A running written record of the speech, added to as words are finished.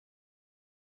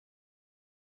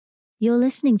You're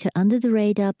listening to Under the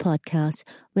Radar podcast,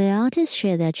 where artists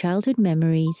share their childhood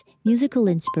memories, musical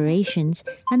inspirations,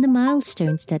 and the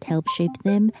milestones that help shape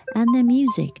them and their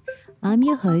music. I'm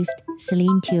your host,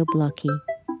 Celine Bloc.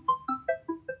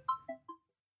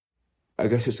 I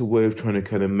guess it's a way of trying to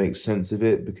kind of make sense of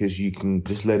it, because you can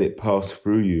just let it pass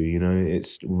through you, you know.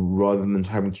 It's rather than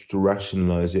having to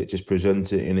rationalize it, just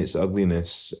present it in its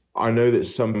ugliness. I know that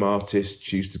some artists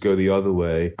choose to go the other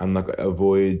way and like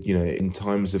avoid, you know, in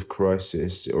times of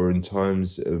crisis or in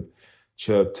times of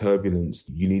turbulence,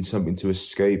 you need something to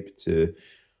escape to.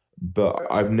 But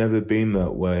I've never been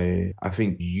that way. I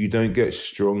think you don't get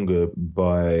stronger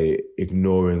by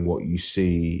ignoring what you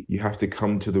see. You have to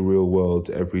come to the real world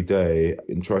every day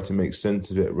and try to make sense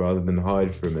of it rather than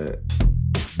hide from it.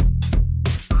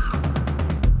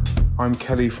 I'm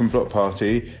Kele from Bloc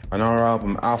Party, and our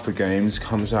album Alpha Games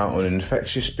comes out on an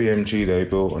Infectious BMG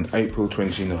label on April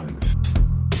 29th.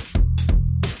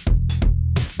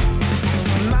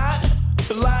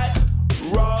 Black,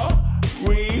 raw,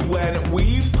 when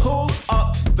we pull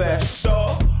up their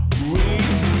sorry,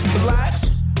 blacked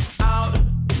out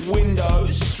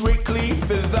windows, strictly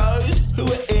for those who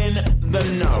are in the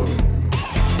know.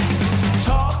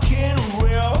 Talking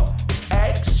real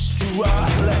extra,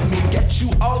 let me get you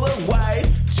all the way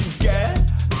together.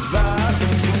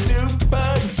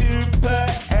 Super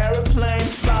duper aeroplane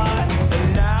fly,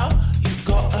 and now you've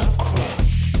got a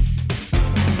crush.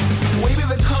 We be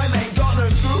the kind that ain't got no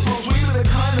scruples, we be the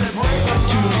kind that break up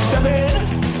to step in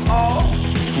all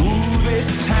through this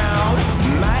town,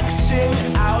 maxing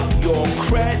out your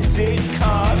credit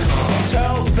card.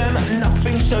 Tell them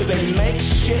nothing so they make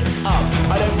shit up.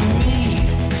 I don't need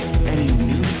any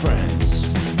new friends.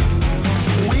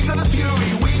 We got the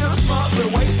fury, we got the smarts,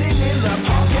 we're waiting in the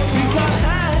pocket. We can't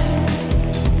hang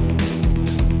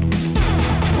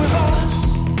with us.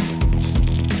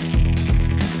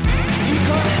 You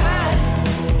can't hang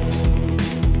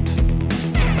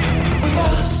with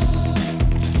us.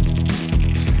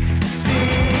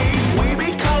 See, we be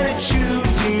kinda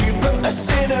choosy, put us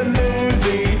in a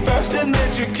movie, first in the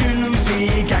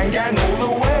jacuzzi, gang all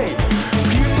the way.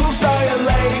 Pupils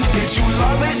dilated, you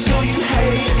love it till you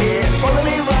hate it. Follow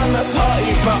me round the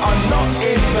party, but I'm not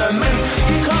in the mood.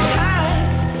 You can't hang.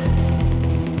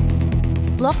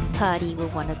 Bloc Party were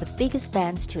one of the biggest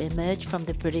bands to emerge from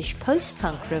the British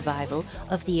post-punk revival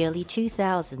of the early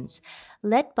 2000s.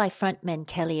 Led by frontman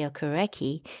Kele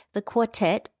Okereke, the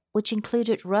quartet, which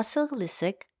included Russell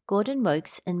Lissack, Gordon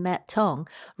Mokes and Matt Tong,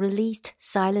 released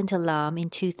Silent Alarm in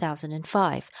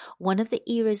 2005, one of the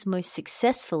era's most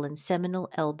successful and seminal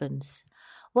albums.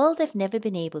 While they've never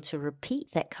been able to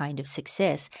repeat that kind of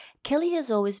success, Kele has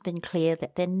always been clear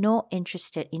that they're not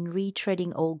interested in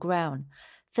retreading old ground.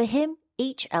 For him,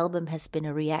 each album has been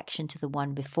a reaction to the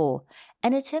one before,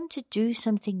 an attempt to do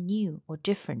something new or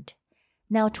different.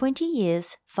 Now 20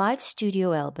 years, 5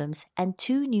 studio albums, and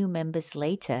 2 new members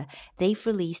later, they've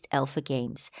released Alpha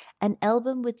Games, an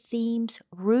album with themes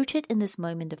rooted in this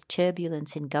moment of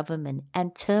turbulence in government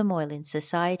and turmoil in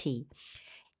society.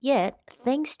 Yet,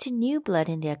 thanks to new blood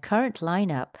in their current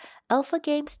lineup, Alpha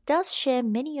Games does share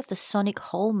many of the sonic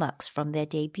hallmarks from their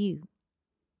debut.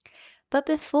 But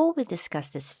before we discuss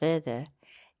this further,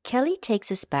 Kele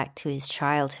takes us back to his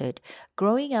childhood,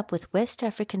 growing up with West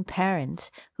African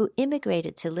parents who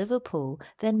immigrated to Liverpool,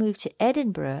 then moved to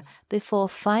Edinburgh before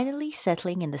finally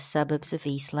settling in the suburbs of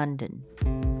East London.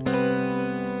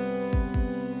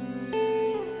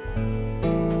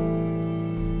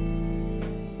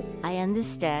 I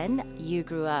understand you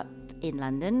grew up in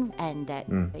London and that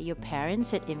your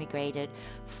parents had immigrated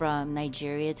from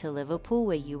Nigeria to Liverpool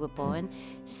where you were born.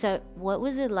 So what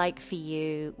was it like for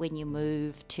you when you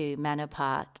moved to Manor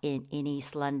Park in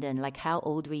East London? Like, how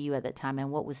old were you at that time and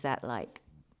what was that like?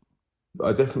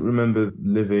 I definitely remember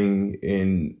living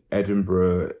in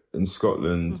Edinburgh in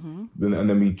Scotland, and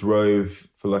then we drove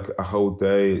for like a whole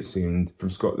day, it seemed, from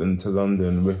Scotland to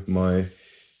London with my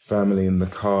family in the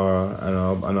car and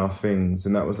our things,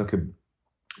 and that was like a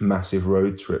massive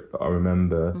road trip that I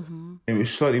remember. It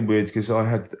was slightly weird because I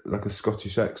had like a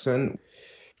Scottish accent.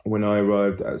 When I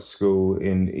arrived at school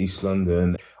in East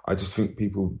London, I just think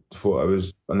people thought I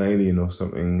was an alien or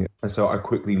something. And so I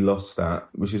quickly lost that,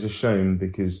 which is a shame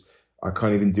because I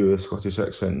can't even do a Scottish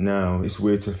accent now. It's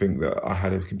weird to think that I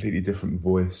had a completely different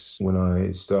voice when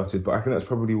I started, but I think that's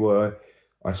probably why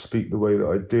I speak the way that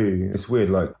I do. It's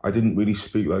weird, like I didn't really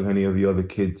speak like any of the other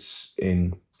kids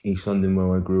in East London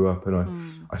where I grew up,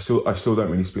 and I still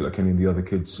don't really speak like any of the other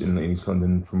kids in East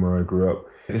London from where I grew up.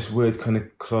 This weird kind of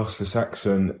classless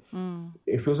accent,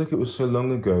 it feels like it was so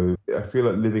long ago. I feel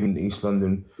like living in East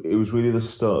London, it was really the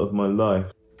start of my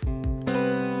life.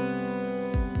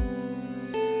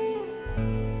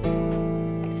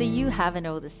 So you have an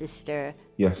older sister.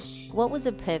 Yes. What was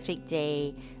a perfect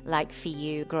day like for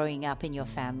you growing up in your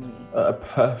family? A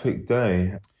perfect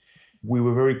day. We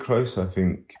were very close, I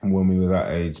think, when we were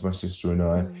that age, my sister and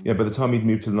I. Yeah, by the time we'd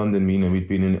moved to London, we'd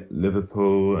been in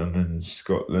Liverpool and then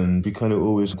Scotland. We kind of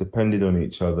always depended on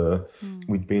each other.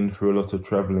 We'd been through a lot of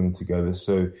travelling together.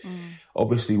 So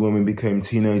obviously when we became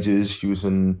teenagers, she was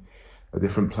on a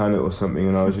different planet or something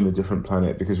and I was in a different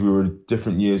planet because we were in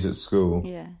different years at school.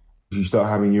 Yeah. You start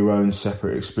having your own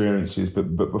separate experiences, but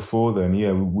before then,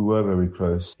 yeah, we were very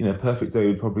close. Perfect day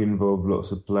would probably involve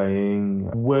lots of playing.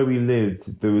 Where we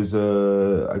lived, there was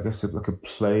like a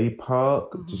play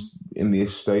park just in the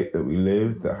estate that we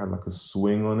lived that had like a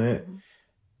swing on it.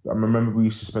 I remember we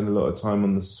used to spend a lot of time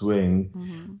on the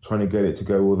swing trying to get it to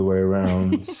go all the way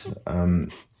around.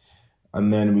 And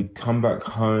then we'd come back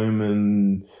home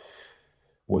and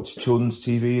watch children's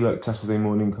TV, like Saturday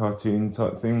morning cartoon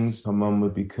type things. My mum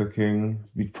would be cooking.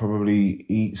 We'd probably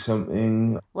eat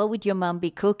something. What would your mum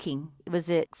be cooking? Was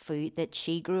it food that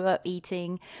she grew up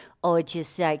eating or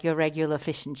just like your regular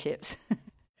fish and chips?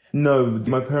 No,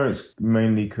 my parents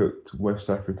mainly cooked West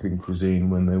African cuisine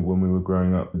when we were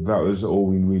growing up. That was all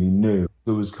we really knew.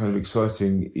 It was kind of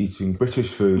exciting eating British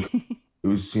food.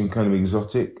 It seemed kind of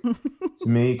exotic to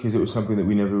me because it was something that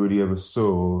we never really ever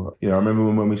saw. I remember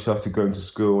when we started going to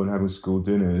school and having school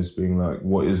dinners being like,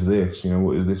 what is this?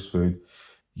 What is this food?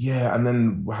 Yeah, and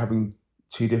then having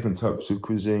two different types of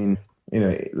cuisine,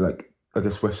 like I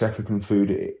guess West African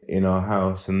food in our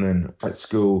house and then at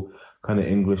school kind of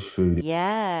English food.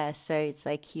 Yeah, so it's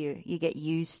like you get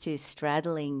used to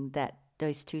straddling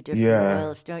those two different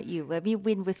worlds, don't you? Have you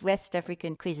been with West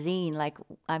African cuisine?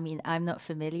 I'm not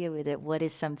familiar with it. What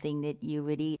is something that you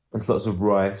would eat? There's lots of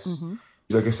rice.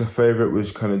 I guess a favourite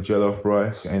was kind of jollof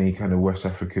rice. Any kind of West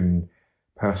African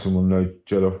person will know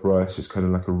jollof rice. It's kind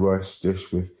of like a rice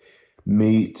dish with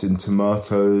meat and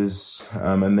tomatoes.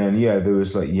 And then, there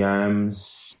was like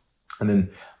yams. And then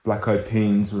black-eyed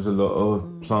peas was a lot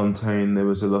of plantain. There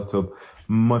was a lot of...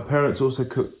 My parents also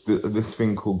cooked this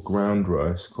thing called ground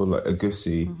rice, called like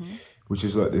egusi, which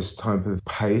is like this type of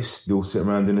paste. They all sit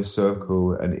around in a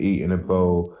circle and eat in a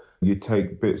bowl. You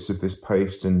take bits of this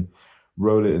paste and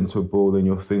roll it into a ball in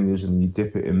your fingers and you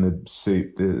dip it in the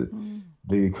soup,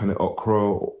 the kind of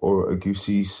okra or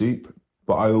egusi soup.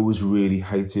 But I always really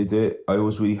hated it. I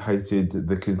always really hated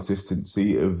the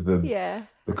consistency of the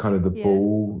kind of the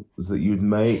balls that you'd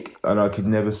make, and I could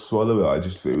never swallow it.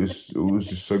 It was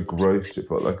just so gross. It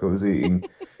felt like I was eating.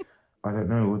 I don't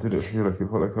know, what did it feel like? It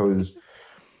felt like I was.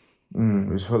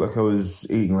 It felt like I was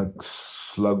eating like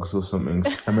slugs or something.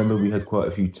 I remember we had quite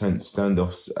a few tense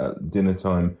standoffs at dinner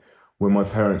time when my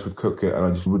parents would cook it and I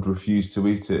just would refuse to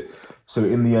eat it. So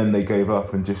in the end, they gave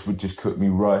up and would just cook me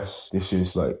rice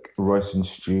dishes like rice and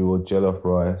stew or jollof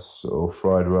rice or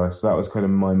fried rice. That was kind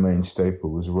of my main staple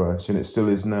was rice, and it still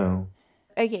is now.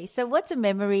 Okay, so what's a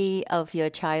memory of your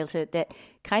childhood that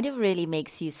kind of really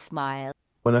makes you smile?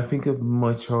 When I think of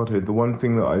my childhood, the one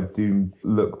thing that I do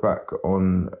look back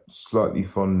on slightly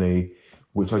fondly,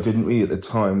 which I didn't read at the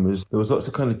time, was there was lots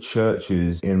of kind of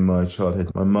churches in my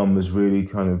childhood. My mum was really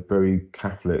kind of very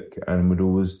Catholic and would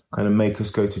always kind of make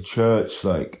us go to church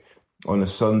like on a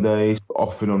Sunday,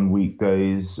 often on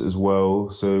weekdays as well.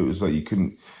 So it was like you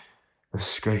couldn't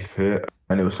escape it.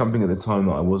 And it was something at the time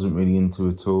that I wasn't really into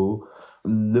at all.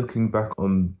 Looking back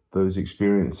on those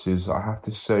experiences, I have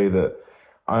to say that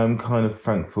I'm kind of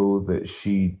thankful that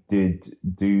she did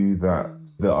do that,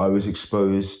 that I was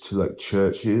exposed to like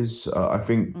churches. I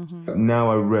think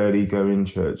now I rarely go in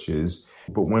churches,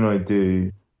 but when I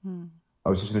do, I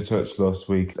was just in a church last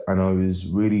week and I was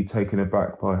really taken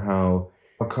aback by how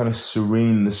kind of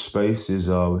serene the spaces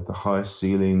are with the high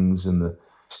ceilings and the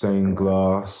stained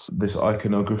glass, this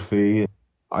iconography.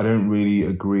 I don't really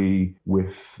agree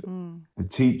with the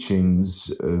teachings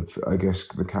of, I guess,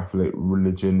 the Catholic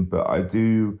religion, but I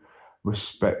do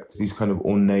respect these kind of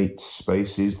ornate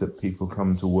spaces that people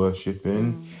come to worship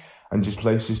in and just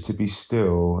places to be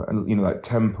still and, like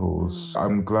temples.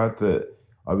 I'm glad that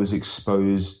I was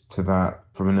exposed to that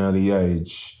from an early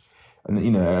age. And,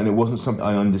 and it wasn't something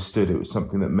I understood. It was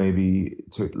something that maybe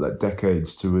took like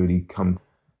decades to really come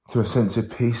to a sense of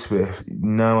peace with.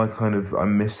 Now I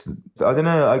miss, I don't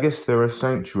know, I guess they're a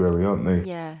sanctuary, aren't they?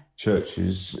 Yeah.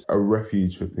 Churches, a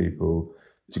refuge for people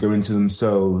to go into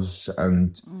themselves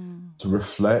and to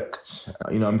reflect.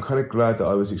 I'm kind of glad that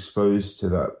I was exposed to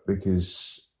that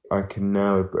because I can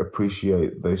now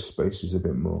appreciate those spaces a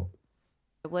bit more.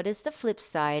 What is the flip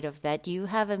side of that? Do you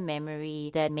have a memory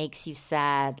that makes you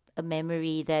sad? A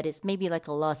memory that is maybe like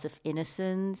a loss of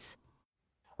innocence?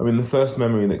 I mean, the first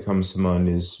memory that comes to mind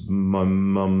is my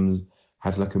mum's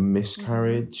had like a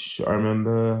miscarriage. I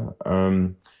remember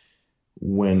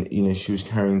when, you know, she was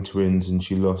carrying twins and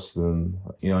she lost them.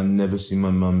 You know, I'd never seen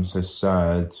my mum so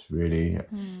sad, really.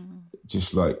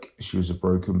 Just like she was a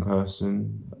broken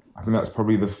person. I think that's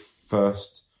probably the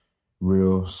first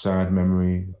real sad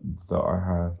memory that I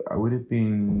have. I would have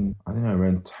been, I don't know,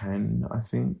 around 10, I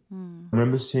think. I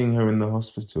remember seeing her in the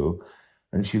hospital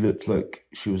and she looked like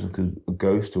she was like a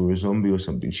ghost or a zombie or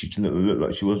something. She didn't look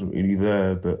like she wasn't really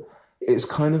there, but it's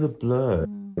kind of a blur.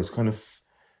 It's kind of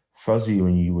fuzzy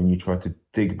when you try to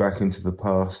dig back into the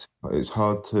past. It's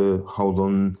hard to hold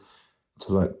on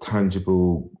to like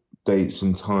tangible dates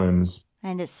and times.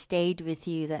 And it stayed with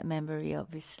you, that memory,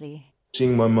 obviously.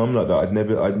 Seeing my mum like that,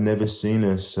 I'd never seen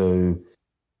her so.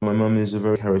 My mum is a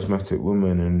very charismatic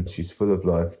woman and she's full of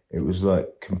life. It was like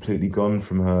completely gone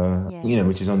from her, you know,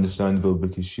 which is understandable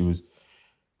because she was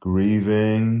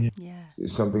grieving. Yeah.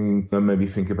 It's something I maybe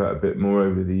think about a bit more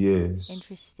over the years.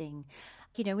 Interesting.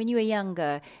 You know, when you were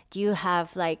younger, do you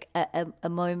have like a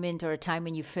moment or a time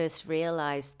when you first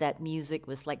realized that music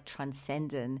was like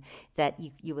transcendent, that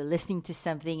you were listening to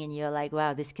something and you're like,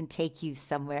 wow, this can take you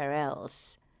somewhere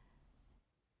else?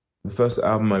 The first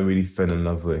album I really fell in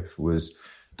love with was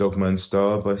Dogman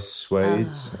Star by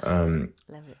Suede. Love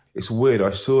it. It's weird. I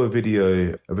saw a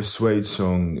video of a Suede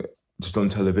song just on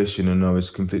television and I was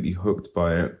completely hooked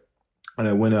by it. And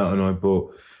I went out and I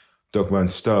bought Dogman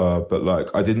Star, but like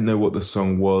I didn't know what the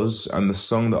song was. And the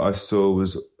song that I saw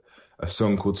was a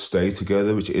song called Stay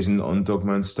Together, which isn't on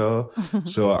Dogman Star.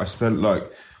 So I spent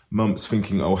like months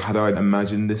thinking, oh, had I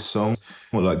imagined this song?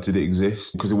 Or like, did it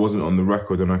exist? Because it wasn't on the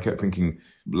record. And I kept thinking,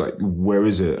 like, where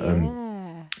is it?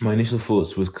 My initial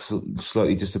thoughts was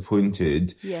slightly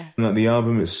disappointed. Yeah. And like the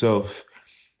album itself,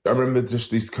 I remember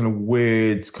just these kind of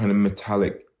weird, kind of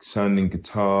metallic sounding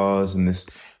guitars and this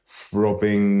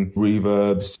throbbing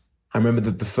reverbs. I remember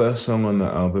that the first song on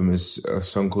that album is a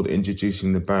song called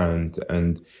Introducing the Band,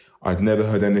 and I'd never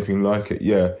heard anything like it.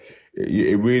 Yeah,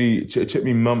 it took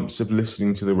me months of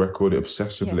listening to the record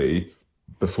obsessively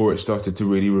before it started to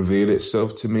really reveal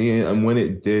itself to me. And when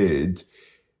it did,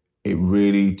 it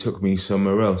really took me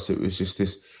somewhere else. It was just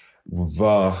this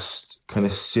vast, kind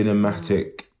of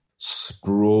cinematic,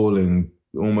 sprawling,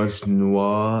 almost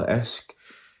noir-esque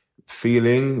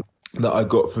feeling that I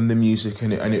got from the music,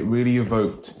 and it really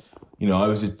evoked, you know,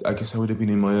 I guess I would have been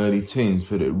in my early teens,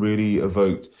 but it really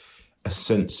evoked a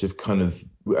sense of a kind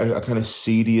of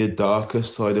seedier, darker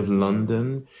side of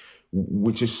London,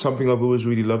 which is something I've always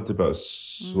really loved about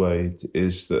Suede,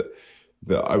 is that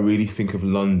I really think of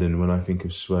London when I think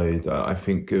of Suede. I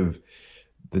think of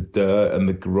the dirt and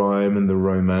the grime and the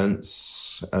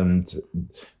romance and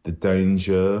the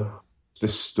danger, the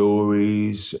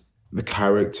stories, the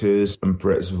characters and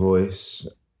Brett's voice.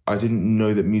 I didn't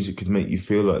know that music could make you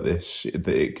feel like this, that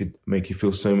it could make you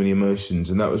feel so many emotions.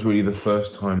 And that was really the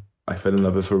first time I fell in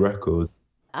love with a record.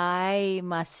 I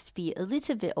must be a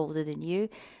little bit older than you.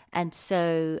 And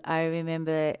so I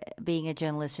remember being a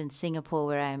journalist in Singapore,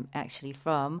 where I'm actually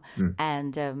from,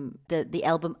 and the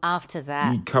album after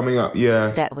that. Coming up,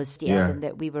 yeah. That was the album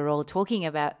that we were all talking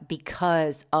about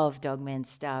because of Dogman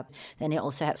Star. And it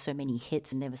also had so many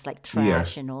hits, and there was like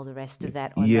Trash and all the rest of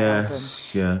that on the album.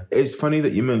 Yeah. It's funny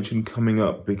that you mentioned Coming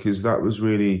Up, because that was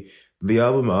really the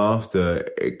album after.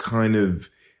 It kind of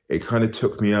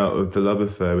took me out of the love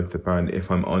affair with the band, if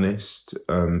I'm honest.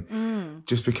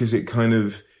 Just because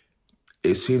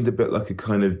it seemed a bit like a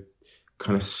kind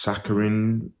of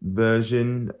saccharine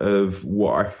version of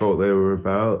what I felt they were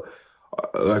about.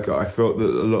 Like, I felt that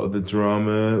a lot of the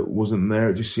drama wasn't there.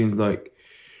 It just seemed like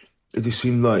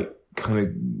kind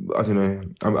of, I don't know.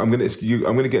 I'm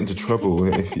gonna get into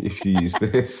trouble if you use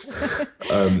this.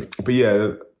 But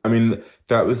yeah, I mean,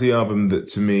 that was the album that,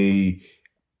 to me,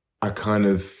 I kind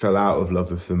of fell out of love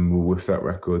with them with that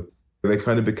record. They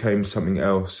kind of became something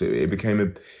else. It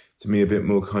became to me a bit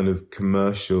more kind of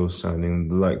commercial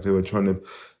sounding, like they were trying to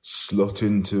slot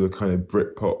into a kind of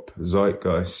Britpop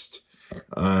zeitgeist,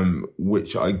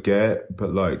 which I get,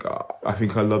 but like I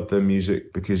think I loved their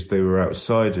music because they were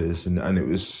outsiders, and it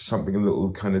was something a little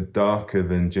kind of darker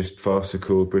than just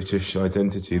farcical British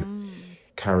identity.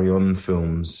 Carry On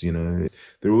films, you know.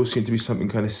 There all seemed to be something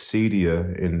kind of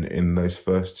seedier in those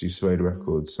first two Suede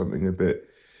records, something a bit,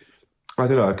 I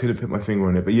don't know, I couldn't put my finger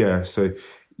on it, but yeah, so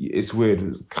it's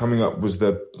weird. Coming Up was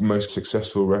their most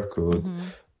successful record,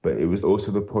 but it was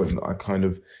also the point that I kind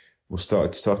of was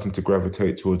starting to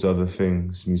gravitate towards other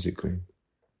things musically.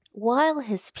 While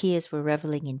his peers were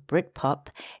reveling in Britpop,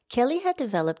 Kele had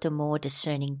developed a more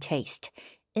discerning taste.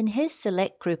 In his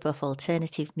select group of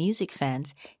alternative music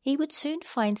fans, he would soon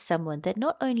find someone that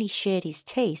not only shared his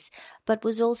tastes, but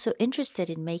was also interested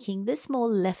in making this more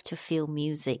left-of-field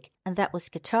music, and that was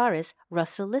guitarist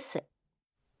Russell Lissett.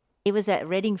 It was at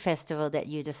Reading Festival that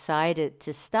you decided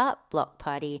to start Bloc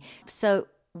Party. So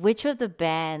which of the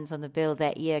bands on the bill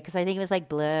that year, because I think it was like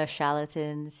Blur,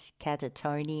 Charlatans,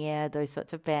 Catatonia, those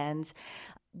sorts of bands,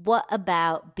 what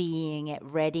about being at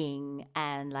Reading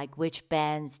and like which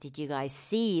bands did you guys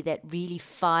see that really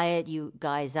fired you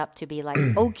guys up to be like,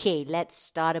 okay, let's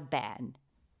start a band?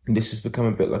 This has become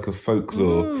a bit like a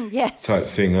folklore type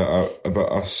thing about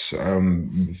us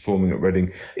performing at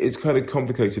Reading. It's kind of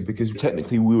complicated because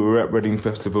technically we were at Reading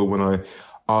Festival when I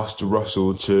asked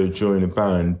Russell to join a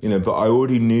band, but I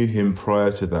already knew him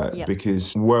prior to that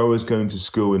because where I was going to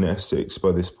school in Essex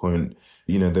by this point,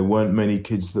 there weren't many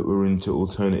kids that were into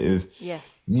alternative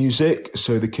music.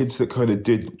 So the kids that kind of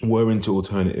were into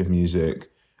alternative music,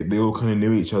 they all kind of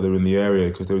knew each other in the area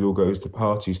because they would all go to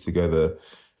parties together.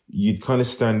 You'd kind of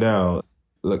stand out.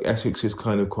 Like Essex is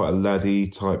kind of quite a laddie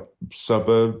type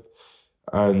suburb.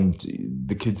 And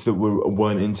the kids that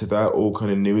weren't into that all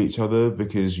kind of knew each other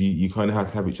because you kind of had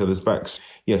to have each other's backs.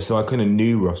 Yeah, so I kind of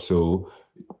knew Russell.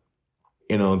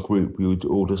 In our group, we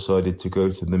all decided to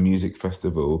go to the music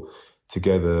festival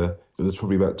together. There's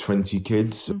probably about 20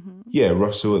 kids. Mm-hmm. Yeah,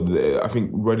 Russell, I think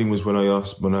Reading was when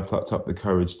I plucked up the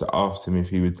courage to ask him if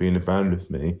he would be in a band with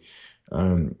me.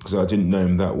 Because I didn't know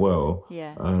him that well.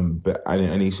 Yeah.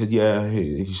 And he said, yeah,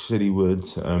 he said he would.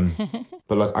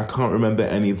 But like, I can't remember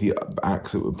any of the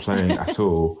acts that were playing at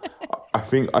all. I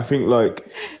think like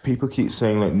people keep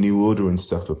saying like New Order and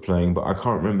stuff are playing, but I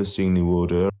can't remember seeing New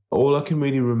Order. All I can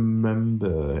really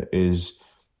remember is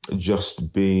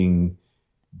just being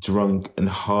drunk and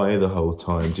high the whole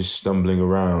time, just stumbling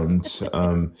around.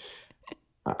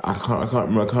 I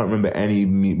can't remember any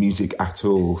music at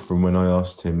all from when I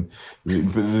asked him.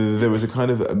 But there was a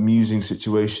kind of amusing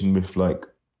situation with like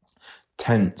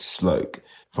tents, like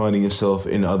finding yourself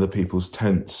in other people's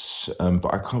tents.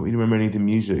 But I can't really remember any of the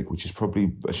music, which is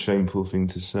probably a shameful thing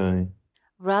to say.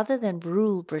 Rather than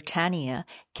rural Britannia,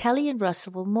 Kele and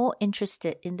Russell were more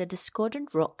interested in the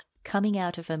discordant rock coming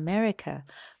out of America,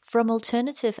 from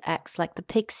alternative acts like the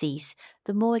Pixies,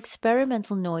 the more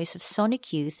experimental noise of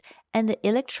Sonic Youth, and the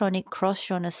electronic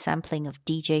cross-genre sampling of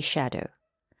DJ Shadow.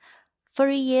 For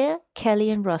a year, Kele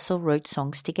and Russell wrote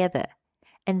songs together,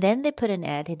 and then they put an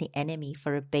ad in The Enemy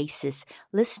for a bassist,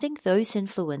 listing those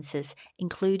influences,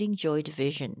 including Joy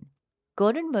Division.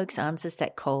 Gordon Moakes answers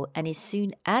that call and is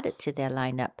soon added to their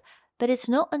lineup, but it's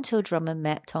not until drummer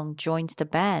Matt Tong joins the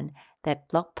band that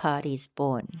Bloc Party is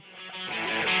born.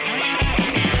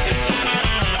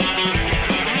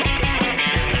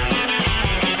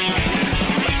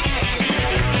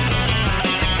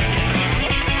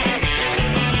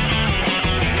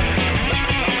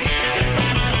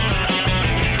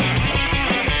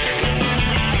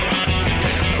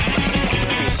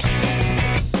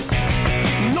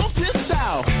 North to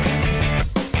south,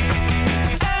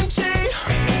 empty,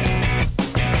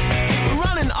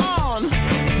 running on.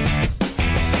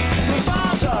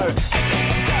 Bravado, as if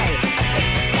to say,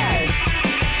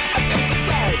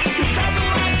 who doesn't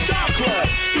like chocolate?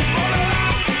 He's born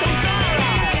alive from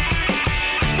die.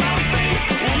 Some things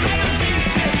will never be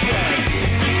different.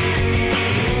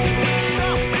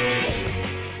 Stop.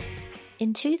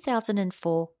 In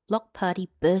 2004, Bloc Party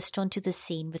burst onto the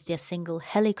scene with their single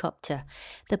Helicopter,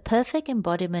 the perfect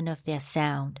embodiment of their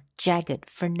sound, jagged,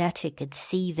 frenetic, and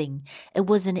seething. It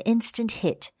was an instant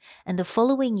hit, and the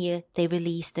following year they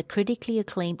released the critically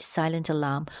acclaimed Silent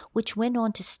Alarm, which went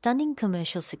on to stunning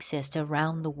commercial success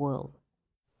around the world.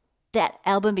 That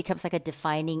album becomes like a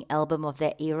defining album of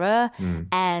that era,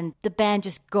 and the band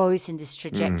just goes in this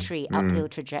trajectory, uphill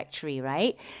trajectory,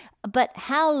 right? But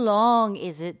how long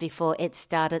is it before it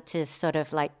started to sort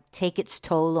of like take its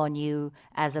toll on you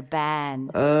as a band?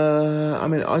 I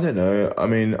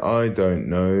don't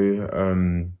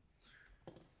know.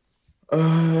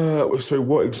 So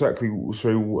what exactly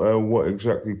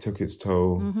took its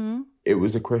toll? Mm-hmm. It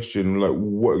was a question like,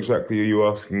 what exactly are you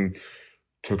asking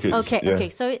took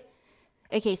its...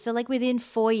 Okay, so like within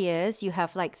 4 years, you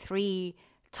have like 3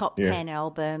 top 10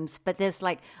 albums, but there's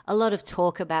like a lot of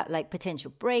talk about like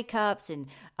potential breakups and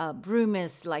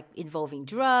rumors like involving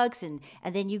drugs, and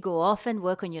then you go off and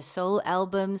work on your solo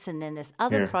albums, and then there's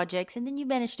other projects, and then you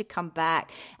manage to come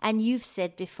back. And you've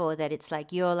said before that it's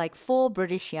like you're like 4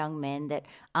 British young men that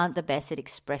aren't the best at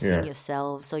expressing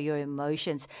yourselves or your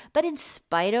emotions, but in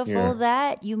spite of all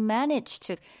that, you managed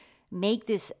to make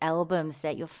these albums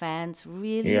that your fans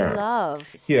really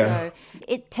love. Yeah. So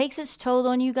it takes its toll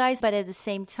on you guys, but at the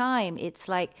same time, it's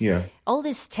like all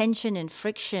this tension and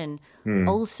friction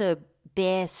also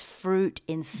bears fruit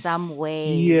in some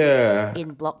way in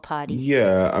block parties.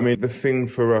 Yeah, I mean, the thing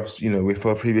for us, with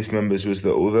our previous members was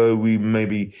that although we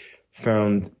maybe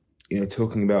found,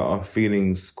 talking about our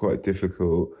feelings quite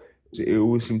difficult, it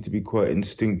always seemed to be quite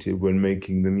instinctive when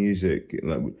making the music.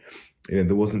 Like,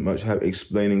 there wasn't much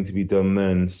explaining to be done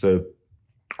then. So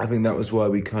I think that was why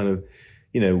we kind of,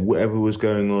 whatever was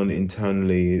going on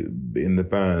internally in the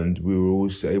band, we were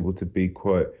always able to be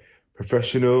quite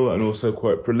professional and also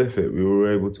quite prolific. We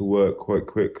were able to work quite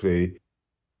quickly.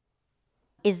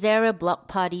 Is there a block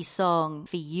party song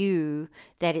for you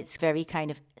that it's very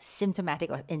kind of symptomatic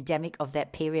or endemic of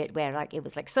that period where like it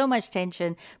was like so much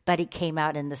tension, but it came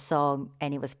out in the song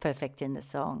and it was perfect in the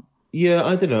song? Yeah,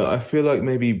 I don't know. I feel like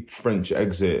maybe French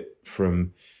Exit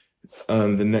from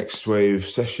the Next Wave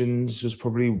sessions was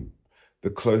probably the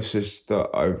closest that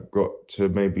I've got to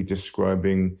maybe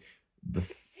describing the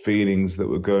feelings that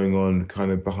were going on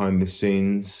kind of behind the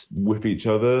scenes with each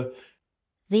other.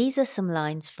 These are some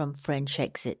lines from French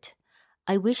Exit.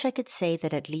 I wish I could say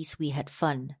that at least we had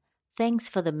fun. Thanks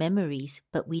for the memories,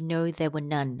 but we know there were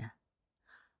none.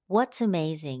 What's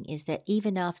amazing is that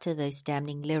even after those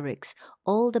damning lyrics,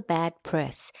 all the bad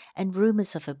press and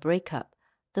rumors of a breakup,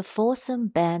 the foursome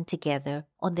band together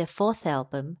on their fourth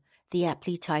album, the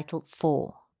aptly titled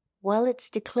Four. While it's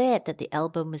declared that the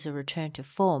album is a return to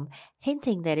form,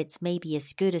 hinting that it's maybe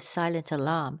as good as Silent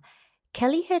Alarm,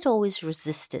 Kele had always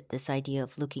resisted this idea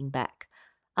of looking back.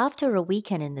 After a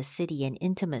weekend in the city and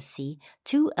intimacy,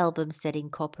 2 albums that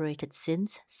incorporated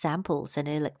synths, samples, and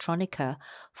electronica,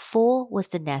 4 was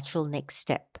the natural next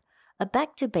step. A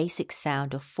back-to-basic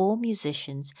sound of 4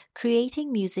 musicians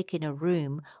creating music in a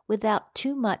room without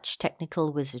too much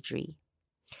technical wizardry.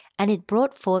 And it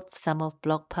brought forth some of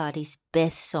Bloc Party's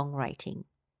best songwriting.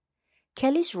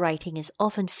 Kele's writing is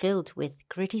often filled with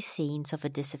gritty scenes of a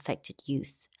disaffected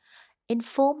youth,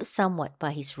 informed somewhat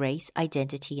by his race,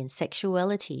 identity, and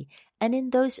sexuality, and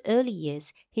in those early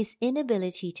years, his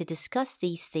inability to discuss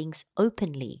these things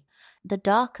openly. The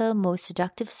darker, more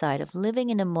seductive side of living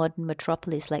in a modern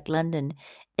metropolis like London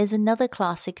is another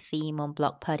classic theme on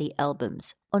Bloc Party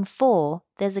albums. On 4,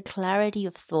 there's a clarity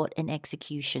of thought and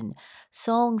execution.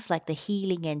 Songs like The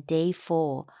Healing and Day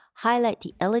 4 highlight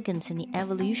the elegance and the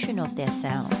evolution of their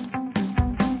sound.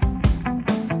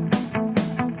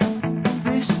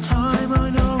 This time I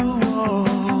know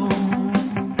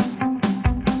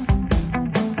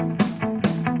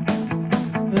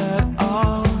that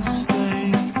I'll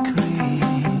stay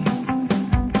clean.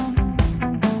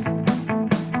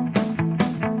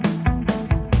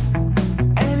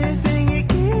 Anything it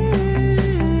gives,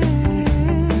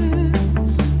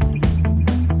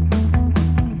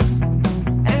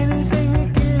 anything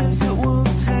it gives, it will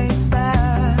take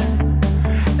back.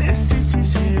 This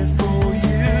city's here for you.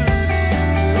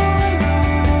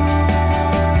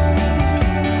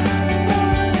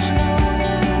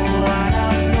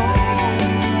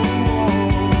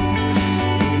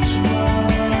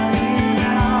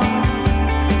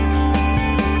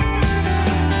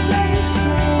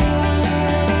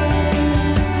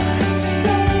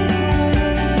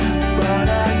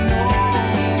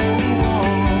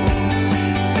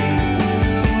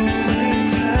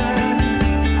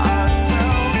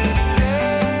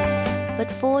 But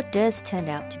 4 does turn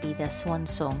out to be their swan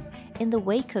song. In the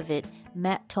wake of it,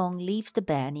 Matt Tong leaves the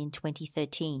band in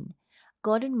 2013.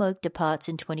 Gordon Moak departs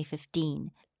in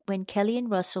 2015. When Kele and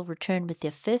Russell return with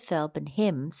their 5th album,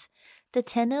 Hymns, the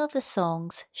tenor of the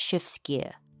songs shifts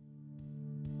gear.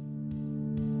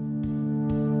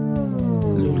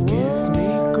 Lord, give me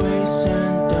grace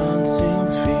and dancing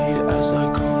feet as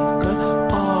I conquer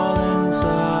all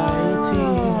anxiety.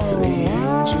 The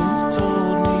angel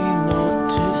told me not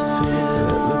to fear,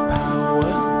 that the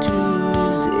power to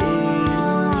is in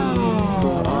me.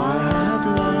 For I have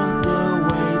learned the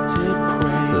way to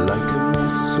pray, like a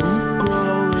muscle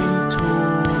growing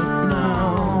taut now.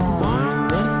 Bind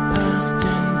the past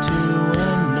into a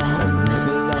knot and let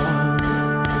the love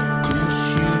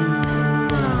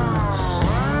consume us.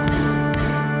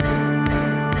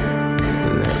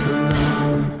 Let the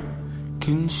love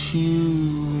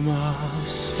consume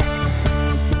us.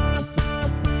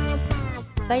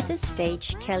 By this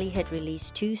stage, Kele had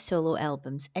released 2 solo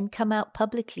albums and come out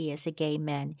publicly as a gay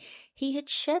man. He had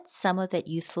shed some of that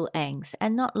youthful angst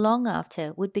and not long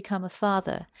after would become a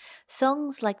father.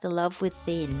 Songs like The Love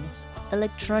Within,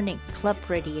 electronic,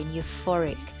 club-ready and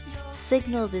euphoric,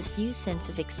 signal this new sense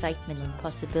of excitement and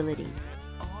possibility.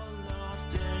 All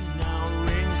laughter now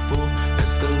ring full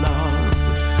as the love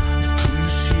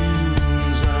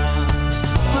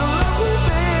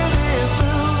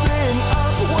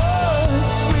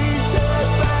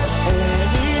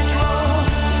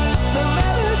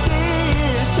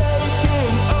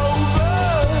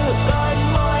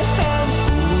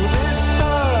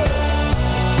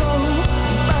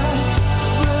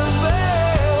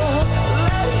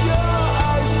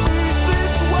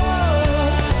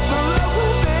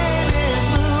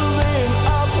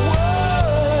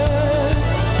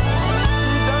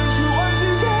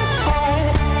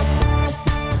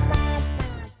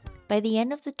By the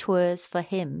end of the tours for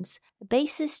Hymns,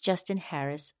 bassist Justin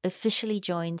Harris officially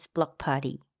joins Bloc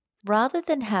Party. Rather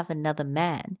than have another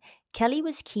man, Kele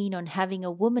was keen on having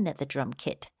a woman at the drum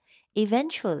kit.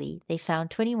 Eventually, they found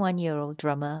 21-year-old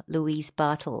drummer Louise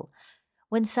Bartle.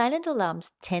 When Silent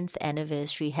Alarm's 10th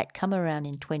anniversary had come around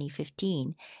in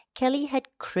 2015, Kele had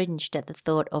cringed at the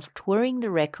thought of touring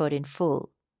the record in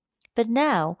full. But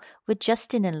now, with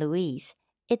Justin and Louise,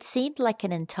 it seemed like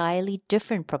an entirely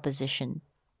different proposition.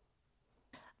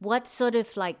 What sort of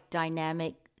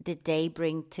dynamic did they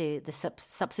bring to the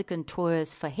subsequent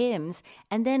tours for Hymns,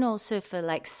 and then also for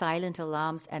Silent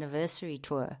Alarm's anniversary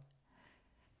tour?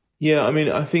 Yeah, I mean,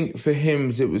 I think for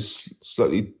Hymns it was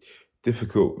slightly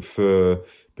difficult because for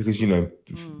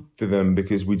them,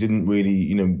 because we didn't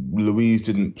really, Louise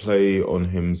didn't play on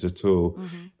Hymns at all.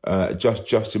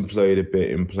 Justin played a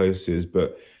bit in places,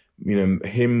 but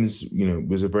Hymns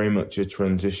was very much a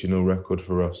transitional record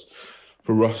for us,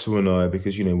 for Russell and I,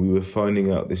 because we were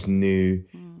finding out this new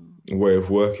way of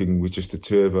working with just the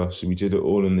two of us. We did it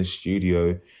all in the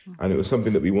studio, and it was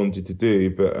something that we wanted to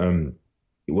do, but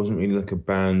it wasn't really like a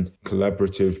band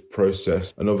collaborative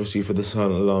process. And obviously for the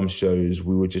Silent Alarm shows,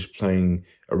 we were just playing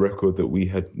a record that we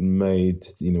had made,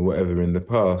 whatever in the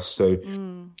past. So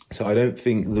I don't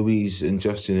think Louise and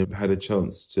Justin have had a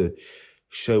chance to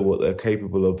show what they're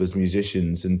capable of as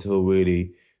musicians until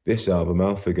really this album,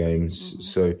 Alpha Games.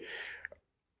 So,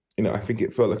 I think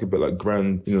it felt like a bit like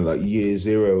grand, like year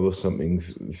zero or something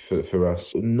for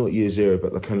us. Not year zero,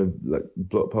 but kind of like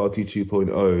Bloc Party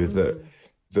 2.0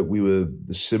 that we were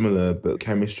similar, but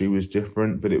chemistry was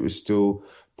different, but it was still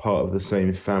part of the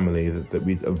same family, that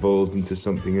we'd evolved into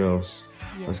something else.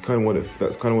 Yeah. That's kind of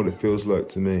what it feels like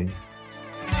to me.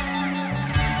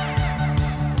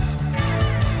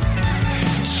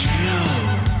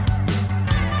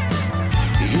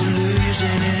 You're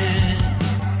losing it.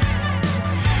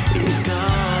 You're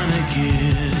gonna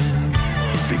give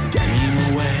the game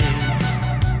away.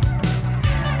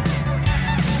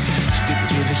 Stick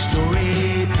to the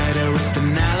story, better with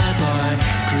an alibi.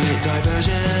 Create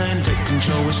diversion, take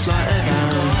control with sleight of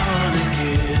hand. You're gonna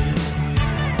give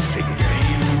the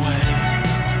game away.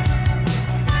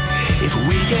 If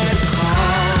we get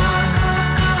caught,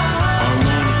 I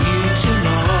want you to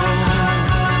know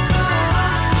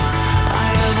I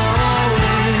have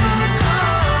always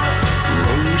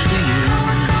rode for you.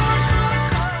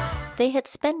 They had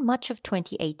spent much of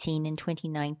 2018 and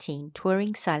 2019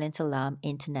 touring Silent Alarm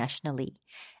internationally,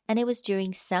 and it was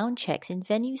during sound checks in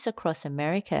venues across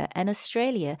America and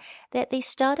Australia that they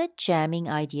started jamming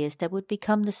ideas that would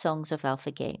become the songs of Alpha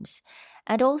Games,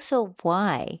 and also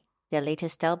why their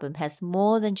latest album has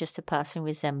more than just a passing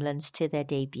resemblance to their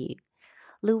debut.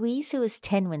 Louise, who was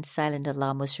 10 when Silent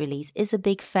Alarm was released, is a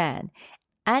big fan.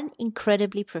 An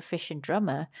incredibly proficient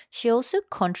drummer, she also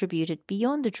contributed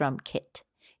beyond the drum kit,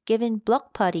 giving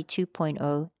Bloc Party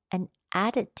 2.0 an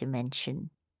added dimension.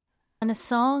 On a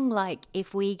song like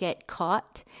If We Get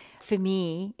Caught, for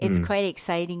me, it's quite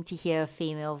exciting to hear a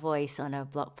female voice on a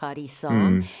Bloc Party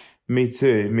song. Me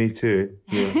too.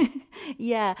 Yeah.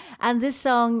 Yeah, and this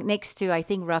song next to, I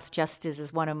think, Rough Justice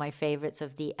is one of my favorites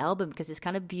of the album because it's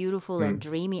kind of beautiful and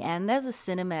dreamy, and there's a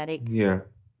cinematic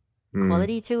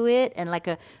quality to it, and like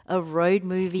a road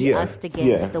movie, us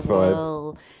against the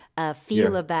world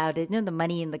feel about it. The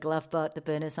money in the glove box, the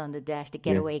burners on the dash, the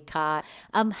getaway car.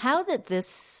 How did this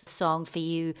song for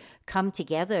you come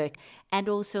together? And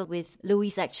also with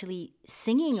Louise actually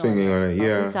singing on it.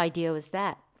 Whose idea was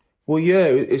that? Well, yeah,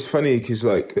 it's funny because,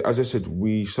 as I said,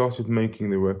 we started making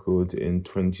the record in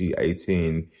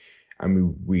 2018,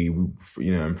 and we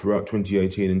and throughout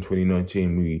 2018 and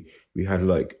 2019, we had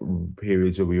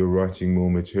periods where we were writing more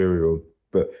material.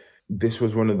 But this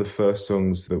was one of the first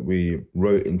songs that we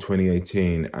wrote in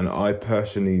 2018, and I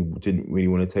personally didn't really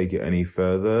want to take it any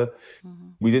further.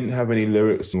 We didn't have any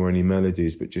lyrics or any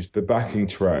melodies, but just the backing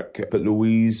track. But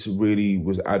Louise really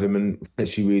was adamant that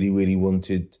she really, really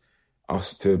wanted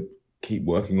us to keep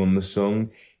working on the song,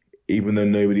 even though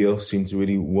nobody else seemed to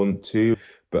really want to.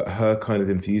 But her kind of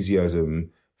enthusiasm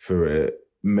for it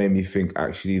made me think,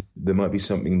 actually, there might be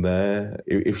something there.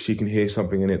 If she can hear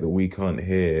something in it that we can't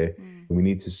hear, we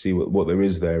need to see what there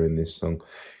is there in this song.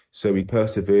 So we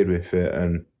persevered with it,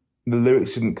 and the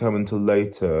lyrics didn't come until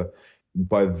later.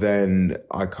 By then,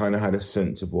 I kind of had a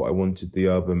sense of what I wanted the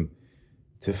album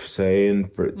to say and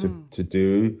for it to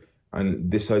do. And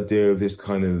this idea of this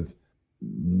kind of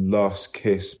last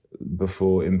kiss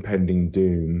before impending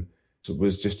doom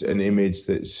was just an image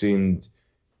that seemed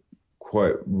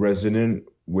quite resonant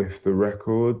with the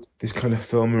record. This kind of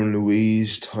Thelma and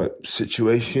Louise type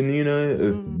situation,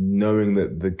 of knowing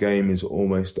that the game is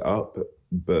almost up,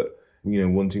 but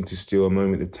wanting to steal a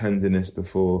moment of tenderness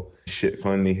before shit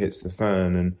finally hits the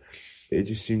fan. And it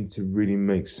just seemed to really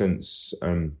make sense.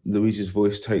 Louise's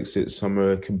voice takes it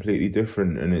somewhere completely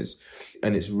different, and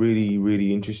it's really,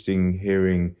 really interesting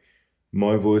hearing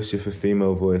my voice with a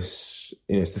female voice.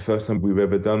 It's the first time we've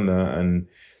ever done that, and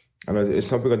it's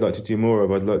something I'd like to do more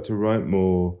of. I'd like to write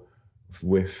more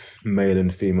with male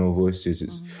and female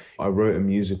voices. I wrote a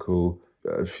musical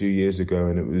a few years ago,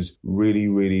 and it was really,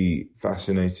 really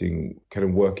fascinating kind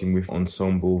of working with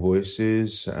ensemble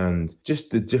voices and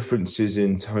just the differences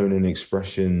in tone and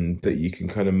expression that you can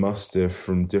kind of muster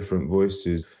from different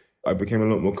voices. I became a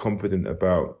lot more confident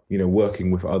about,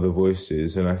 working with other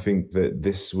voices. And I think that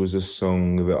this was a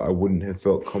song that I wouldn't have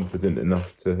felt confident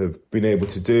enough to have been able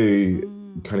to do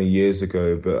kind of years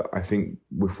ago. But I think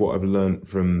with what I've learned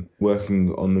from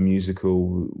working on the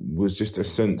musical was just a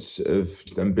sense of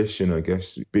ambition, I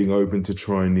guess, being open to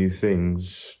try new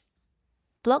things.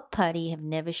 Bloc Party have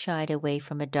never shied away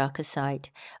from a darker side,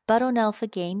 but on Alpha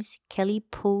Games, Kele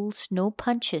pulls no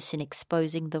punches in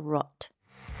exposing the rot.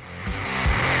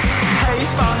 Hey,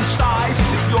 fun size,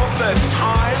 is it your first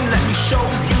time? Let me show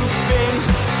you things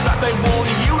that they warn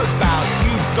you about.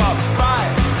 You've got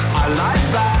right, I like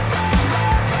that.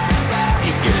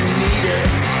 You're gonna need it.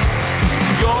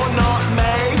 You're not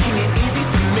making it easy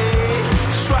for me.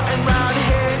 Strutting round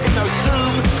here in those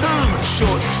poom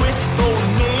shorts. Twist for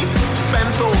me,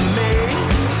 bend for me.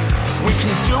 We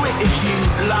can do it if you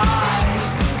like.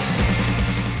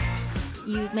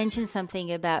 You mentioned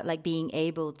something about being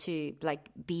able to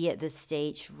be at the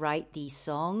stage, write these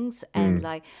songs, and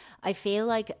I feel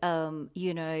like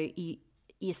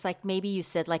it's like maybe you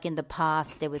said in the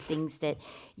past there were things that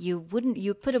you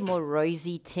put a more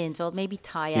rosy tint or maybe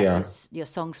tie up your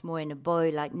songs more in a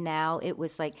bow. Now it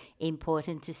was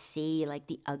important to see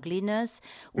the ugliness,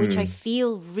 which I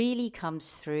feel really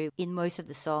comes through in most of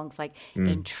the songs.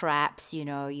 In Traps,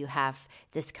 you have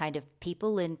this kind of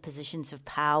people in positions of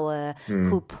power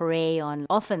who prey on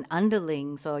often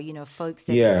underlings or folks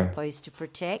that they're supposed to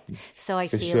protect. So I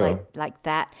feel like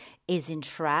that is in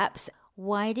Traps.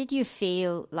 Why did you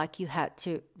feel like you had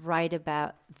to write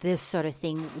about this sort of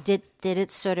thing? Did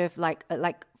it sort of like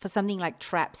for something like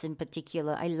Traps in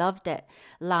particular? I love that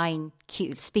line.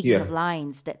 Cute. Speaking of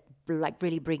lines that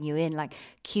really bring you in,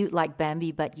 cute like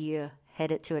Bambi, but you're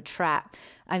headed to a trap.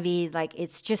 I mean,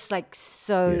 it's just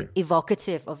so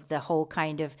evocative of the whole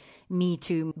kind of Me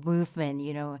Too movement,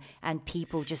 and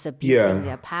people just abusing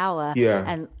their power.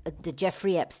 And the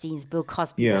Jeffrey Epstein's, Bill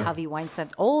Cosby, the Harvey Weinstein,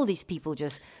 all these people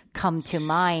just come to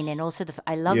mind. And also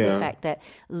I love the fact that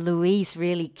Louise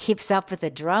really keeps up with the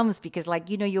drums because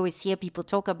you always hear people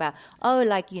talk about,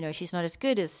 she's not as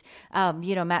good as,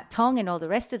 Matt Tong and all the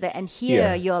rest of that. And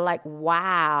here you're like,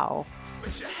 wow.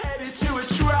 But you're headed to a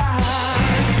trial.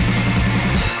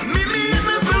 Meet me in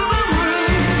the boom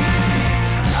room.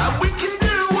 We can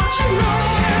do what you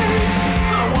like.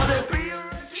 I wanna be your...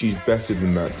 She's better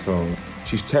than Matt Tong.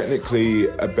 She's technically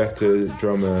a better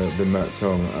drummer than Matt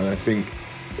Tong, and I think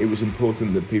it was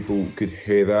important that people could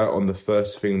hear that on the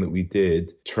first thing that we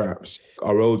did, Traps.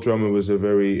 Our old drummer was a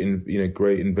very,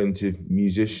 great inventive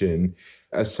musician.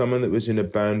 As someone that was in a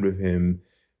band with him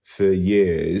for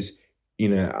years,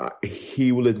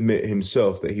 he will admit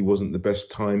himself that he wasn't the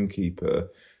best timekeeper.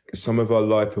 Some of our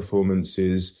live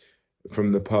performances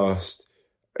from the past,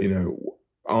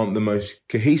 aren't the most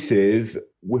cohesive.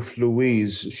 With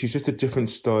Louise, she's just a different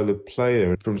style of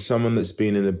player. From someone that's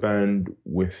been in a band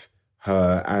with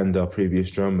her and our previous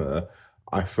drummer,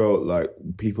 I felt like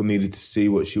people needed to see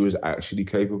what she was actually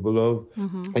capable of.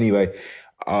 Anyway,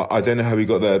 I don't know how we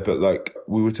got there, but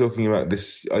we were talking about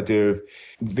this idea of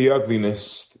the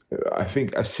ugliness. I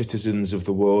think as citizens of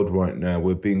the world right now,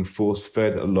 we're being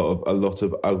force-fed a lot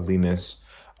of ugliness,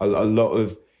 a lot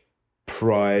of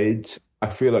pride. I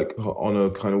feel like on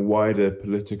a kind of wider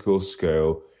political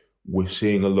scale, we're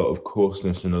seeing a lot of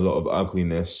coarseness and a lot of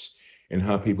ugliness in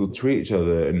how people treat each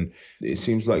other. And it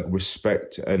seems like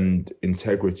respect and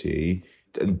integrity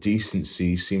and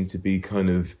decency seem to be kind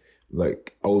of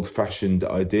old-fashioned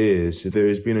ideas. So there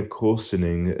has been a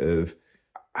coarsening of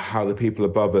how the people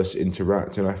above us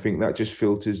interact, and I think that just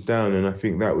filters down. And I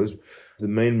think that was the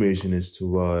main reason as to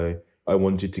why I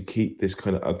wanted to keep this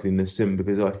kind of ugliness in,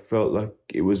 because I felt like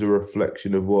it was a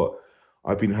reflection of what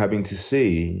I've been having to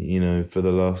see, for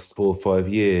the last 4 or 5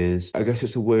 years. I guess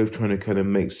it's a way of trying to kind of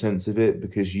make sense of it,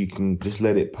 because you can just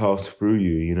let it pass through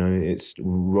you, It's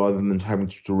rather than having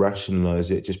to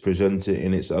rationalize it, just present it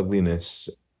in its ugliness.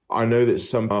 I know that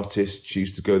some artists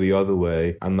choose to go the other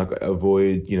way and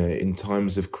avoid, in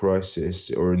times of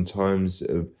crisis or in times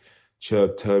of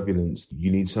turbulence,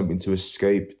 you need something to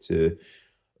escape, to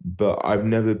but I've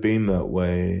never been that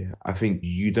way. I think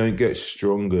you don't get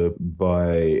stronger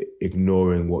by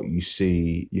ignoring what you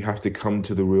see. You have to come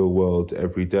to the real world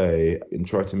every day and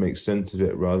try to make sense of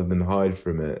it rather than hide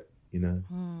from it, you know?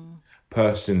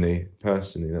 Personally,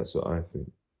 that's what I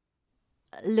think.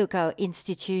 Look, our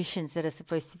institutions that are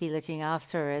supposed to be looking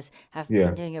after us have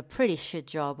been doing a pretty shit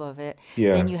job of it.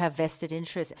 Then you have vested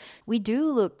interests. We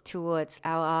do look towards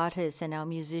our artists and our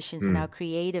musicians and our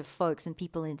creative folks and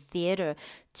people in theatre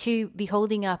to be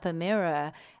holding up a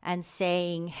mirror and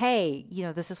saying, hey, you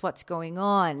know, this is what's going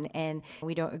on and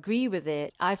we don't agree with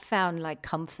it. I found like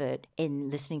comfort in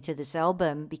listening to this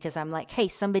album because I'm like, hey,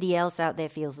 somebody else out there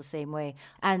feels the same way.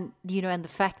 And, you know, and the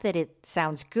fact that it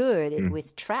sounds good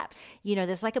with traps, you know,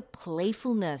 there's like a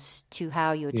playfulness to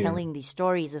how you're telling these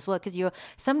stories as well, because you're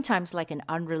sometimes like an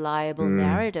unreliable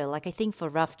narrator. Like I think for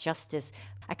Rough Justice,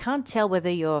 I can't tell whether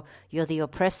you're the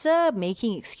oppressor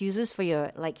making excuses for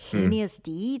your like heinous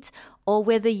deeds or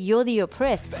whether you're the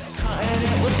oppressed. Cutting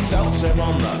it with seltzer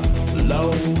on the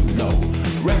low.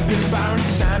 Repping Baron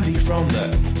Sandy from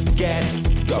the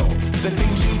get-go. The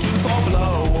things you do for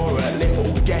blow or a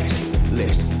little guest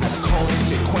list and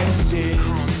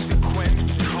consequences.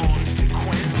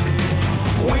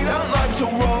 We don't like to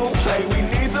role play, we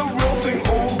need the real thing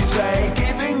all day.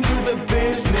 Giving you the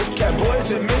business, cat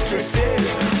boys and mistresses.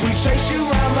 We chase you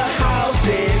around the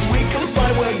houses, we can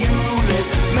find where you live.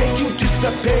 Make you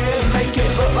disappear, make it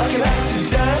look like an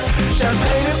accident.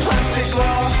 Champagne and plastic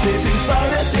glasses,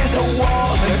 inside us is a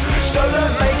wildness. So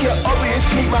don't make it obvious,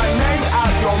 keep my name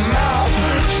out your mouth.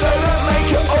 So don't make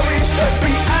it obvious, don't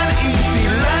be an easy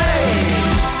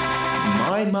lane.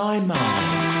 My.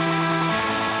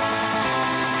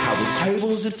 The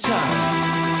tables have turned.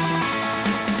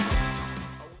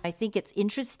 I think it's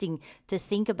interesting to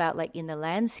think about like in the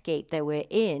landscape that we're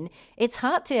in, it's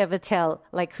hard to ever tell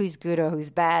like who's good or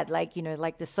who's bad. Like, you know,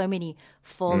 like there's so many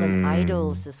fallen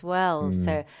idols as well.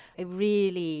 So I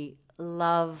really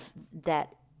love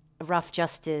that Rough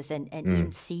Justice and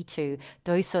In Situ,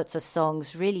 those sorts of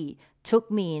songs really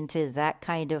took me into that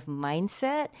kind of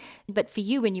mindset. But for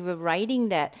you, when you were writing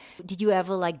that, did you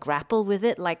ever like grapple with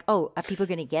it? Like, oh, are people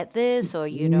going to get this? Or,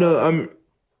 you know?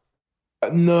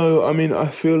 No, I mean, I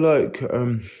feel like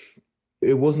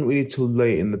it wasn't really till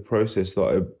late in the process that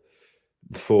I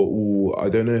thought, oh, I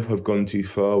don't know if I've gone too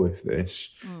far with this.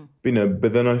 You know,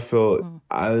 but then I felt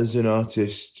as an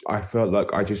artist, I felt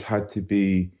like I just had to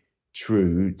be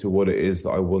true to what it is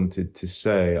that I wanted to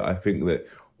say. I think that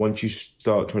once you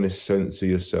start trying to censor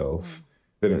yourself,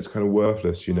 then it's kind of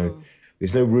worthless, you know.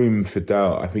 There's no room for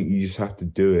doubt. I think you just have to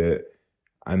do it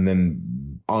and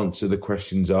then answer the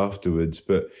questions afterwards.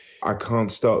 But I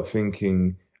can't start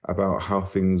thinking about how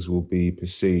things will be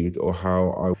perceived or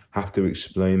how I have to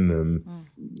explain them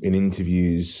in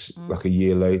interviews like a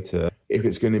year later. If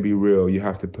it's going to be real, you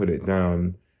have to put it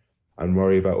down and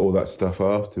worry about all that stuff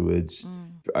afterwards.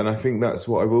 And I think that's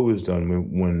what I've always done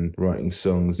when writing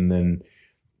songs, and then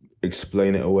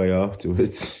explain it away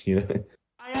afterwards, you know.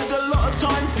 I had a lot of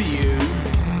time for you,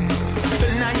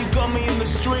 but now you got me in the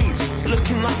streets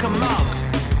looking like a mug.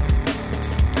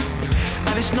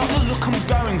 And it's not the look I'm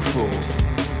going for.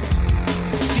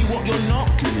 See, what you're not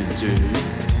gonna do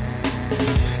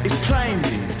is play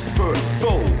me for a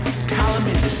fool. Callum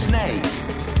is a snake.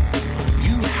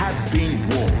 You have been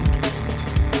warned.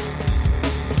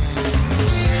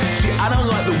 See, I don't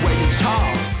like the way you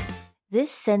talk. This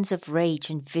sense of rage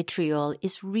and vitriol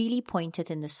is really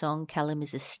pointed in the song Callum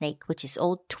is a Snake, which is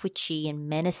all twitchy and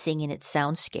menacing in its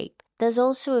soundscape. There's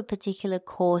also a particular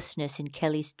coarseness in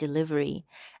Kele's delivery,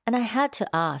 and I had to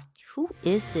ask, who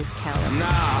is this Kele? Nah,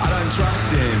 I don't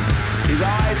trust him. His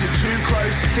eyes are too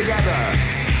close together.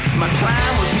 My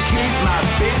plan was to keep my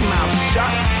big mouth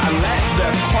shut and let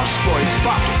the posh boys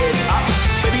fuck it up.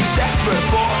 But he's desperate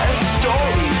for a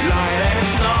storyline and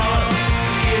it's not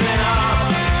giving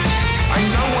up. I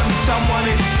know when someone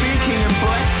is speaking in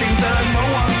blessings, and I know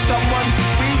when someone's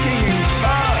speaking in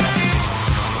curse.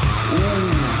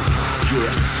 Ooh, you're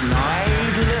a snide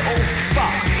little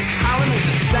fuck. Callum is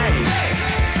a snake.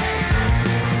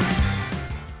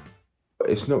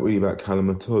 It's not really about Callum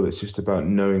at all. It's just about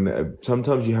knowing that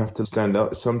sometimes you have to stand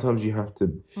up. Sometimes you have to,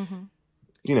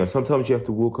 you know, sometimes you have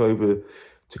to walk over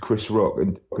to Chris Rock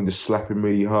and just slap him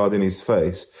really hard in his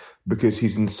face because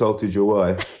he's insulted your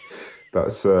wife.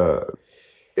 That's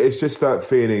it's just that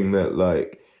feeling that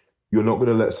like you're not going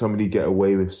to let somebody get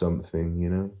away with something, you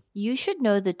know? You Should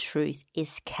Know the Truth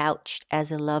is couched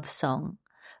as a love song,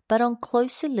 but on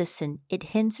closer listen, it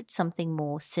hints at something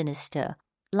more sinister.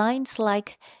 Lines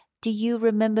like, "Do you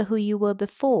remember who you were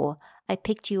before? I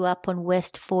picked you up on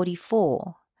West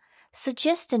 44."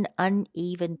 suggest an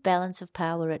uneven balance of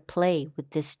power at play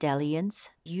with this dalliance.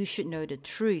 You should know the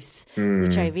truth,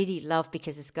 which I really love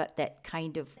because it's got that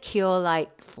kind of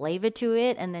Cure-like flavor to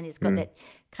it, and then it's got that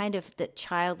kind of that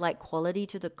childlike quality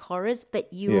to the chorus, but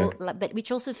but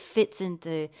which also fits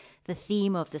into the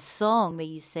theme of the song where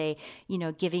you say, you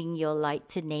know, giving your light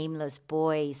to nameless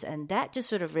boys. And that just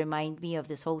sort of reminds me of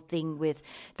this whole thing with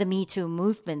the Me Too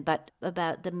movement, but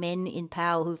about the men in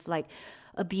power who've like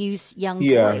abused young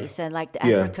boys and like the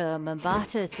Africa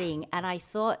Mambata thing. And I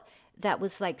thought that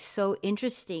was like so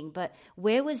interesting. But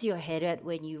where was your head at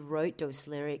when you wrote those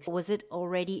lyrics? Was it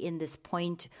already in this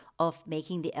point of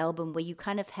making the album where you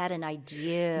kind of had an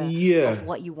idea of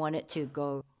what you wanted to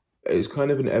go? It's kind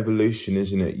of an evolution,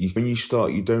 isn't it? When you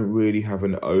start, you don't really have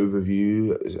an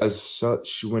overview as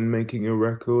such when making a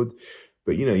record.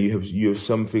 But, you know, you have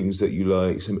some things that you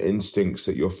like, some instincts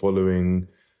that you're following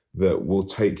that will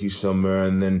take you somewhere.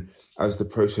 And then as the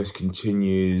process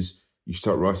continues, you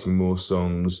start writing more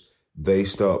songs. They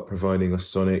start providing a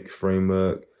sonic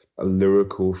framework, a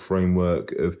lyrical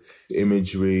framework of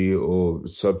imagery or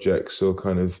subjects or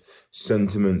kind of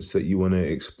sentiments that you want to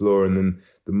explore. And then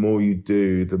the more you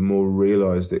do, the more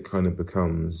realized it kind of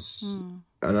becomes.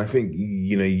 And I think,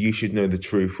 you know, You Should Know the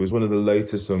Truth was one of the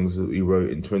later songs that we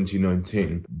wrote in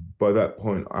 2019. By that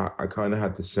point, I kind of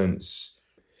had the sense,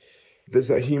 there's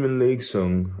that Human League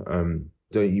song,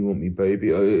 Don't You Want Me Baby?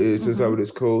 Is that what it's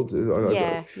called?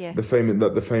 The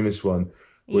famous one.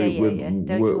 Don't You Want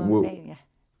Me Baby?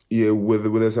 Yeah, where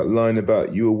there's that line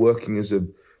about you were working as a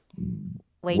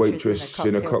waitress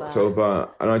in a cocktail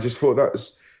bar. And I just thought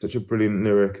that's such a brilliant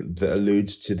lyric that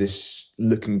alludes to this,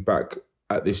 looking back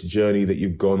at this journey that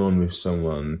you've gone on with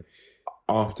someone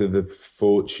after the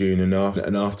fortune and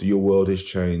after your world has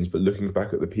changed, but looking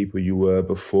back at the people you were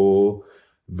before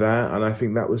that. And I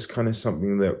think that was kind of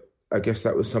something that, I guess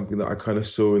that was something that I kind of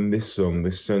saw in this song,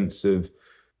 this sense of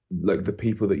like the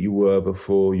people that you were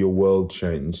before your world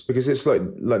changed. Because it's like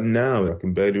now I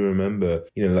can barely remember,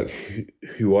 you know, like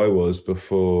who I was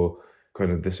before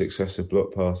kind of the success of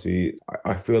Bloc Party.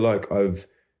 I feel like I've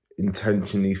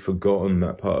intentionally forgotten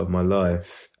that part of my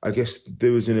life. I guess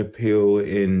there was an appeal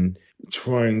in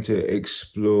trying to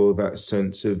explore that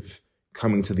sense of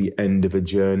coming to the end of a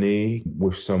journey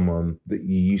with someone that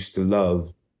you used to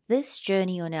love. This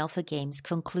journey on Alpha Games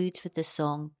concludes with the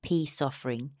song Peace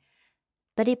Offering,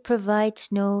 but it provides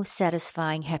no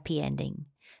satisfying happy ending.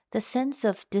 The sense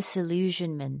of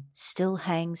disillusionment still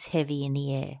hangs heavy in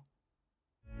the air.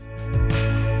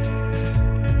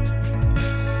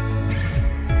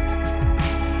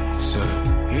 So,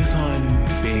 if I'm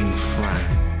being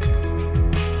frank,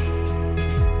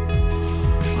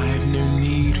 I have no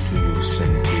need for your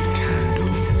scented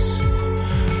candles.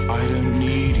 I don't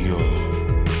need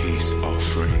your peace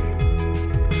offering.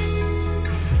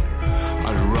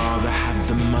 I'd rather have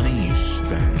the money you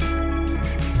spend.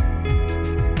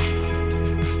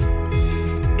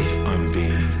 If I'm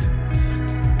being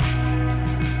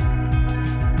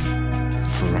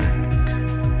frank.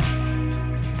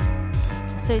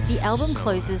 So the album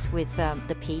closes with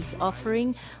the Peace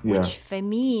Offering, which for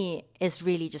me is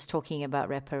really just talking about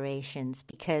reparations,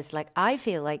 because like I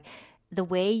feel like the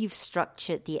way you've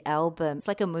structured the album, it's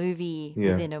like a movie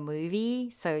within a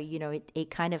movie. So, you know,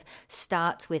 it kind of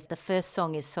starts with the first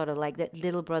song is sort of like that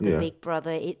little brother, big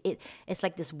brother. It's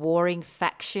like this warring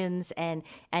factions, and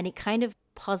it kind of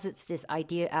posits this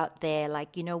idea out there,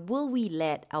 like, you know, will we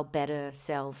let our better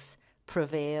selves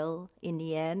prevail in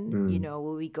the end? You know,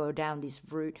 will we go down this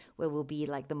route where we'll be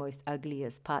like the most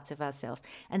ugliest parts of ourselves?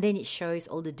 And then it shows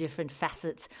all the different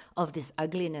facets of this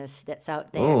ugliness that's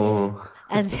out there.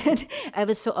 And then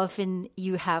ever so often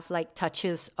you have like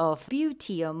touches of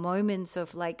beauty or moments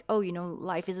of like, oh, you know,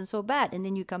 life isn't so bad. And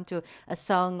then you come to a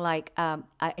song like,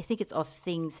 I think it's Of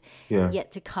Things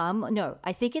Yet to Come. No,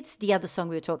 I think it's the other song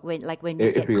we were talking when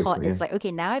we get caught. It's like,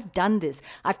 okay, now I've done this.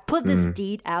 I've put this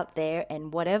deed out there,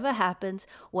 and whatever happens,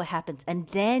 what happens. And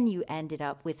then you ended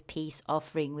up with Peace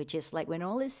Offering, which is like, when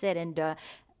all is said and done,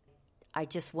 I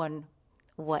just want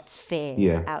what's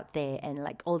fair out there, and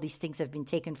like all these things have been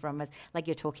taken from us, like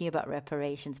you're talking about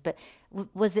reparations. But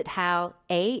was it how,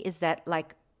 A, is that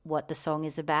like what the song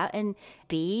is about, and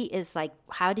B is like,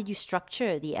 how did you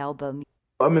structure the album?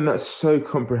 I mean, that's so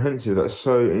comprehensive. That's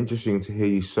so interesting to hear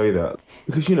you say that.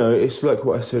 Because, you know, it's like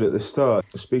what I said at the start.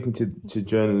 Speaking to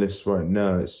journalists right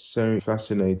now, it's so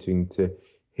fascinating to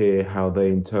hear how they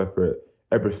interpret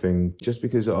everything. Just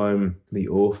because I'm the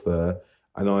author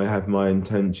and I have my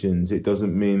intentions, it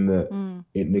doesn't mean that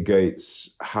it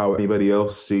negates how anybody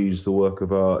else sees the work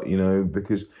of art, you know,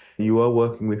 because you are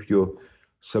working with your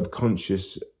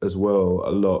subconscious as well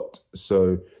a lot.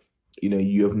 So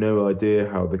you have no idea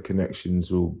how the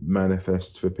connections will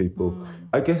manifest for people.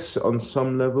 I guess on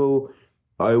some level,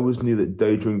 I always knew that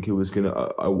Day Drinker was going to,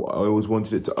 I always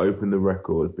wanted it to open the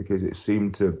record because it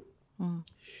seemed to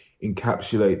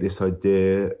encapsulate this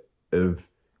idea of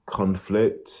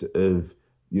conflict, of,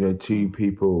 two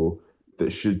people that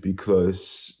should be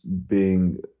close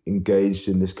being engaged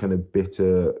in this kind of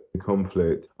bitter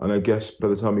conflict. And I guess by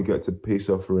the time we get to Peace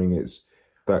Offering, it's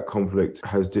that conflict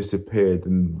has disappeared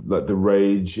and like the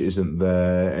rage isn't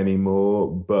there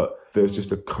anymore, but there's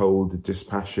just a cold,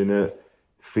 dispassionate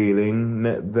feeling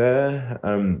there.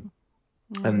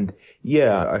 And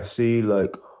yeah, I see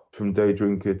like from Day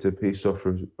Drinker to Peace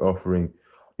Offering,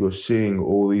 you're seeing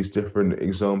all these different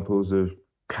examples of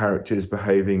characters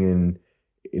behaving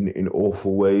in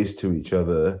awful ways to each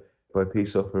other. By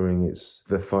Peace Offering, it's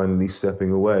they're finally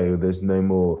stepping away. There's no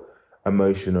more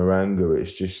emotion or anger.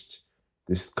 It's just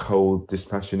this cold,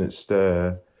 dispassionate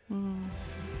stare. I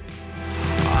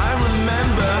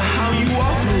remember how you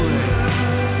operate,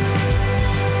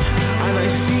 and I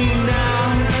see now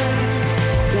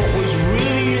what was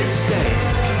really at stake.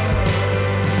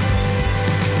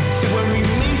 So when we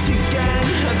meet again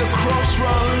at the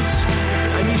crossroads,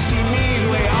 and you see me the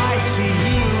way I see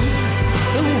you,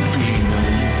 there will be no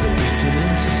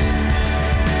bitterness.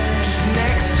 Just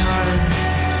next time,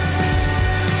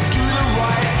 do the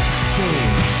right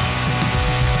thing.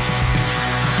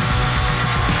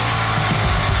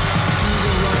 Do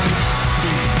the right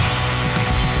thing.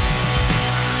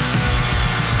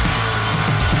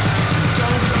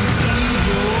 Don't be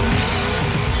evil.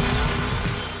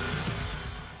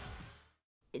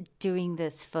 Doing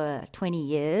this for 20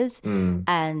 years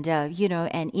and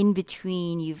and in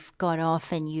between you've gone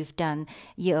off and you've done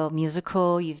your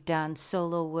musical, you've done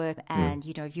solo work, and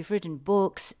you've written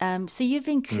books, so you've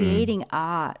been creating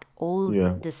art all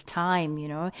this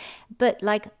time, but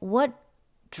like what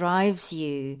drives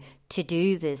you to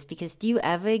do this? Because do you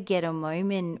ever get a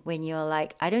moment when you're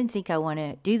like, I don't think I want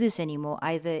to do this anymore?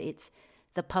 Either it's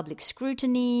the public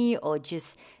scrutiny or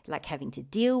just like having to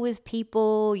deal with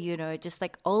people, just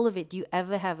like all of it. Do you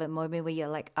ever have a moment where you're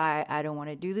like, I don't want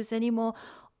to do this anymore?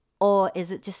 Or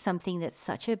is it just something that's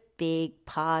such a big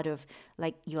part of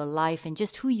like your life and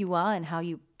just who you are and how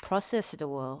you process the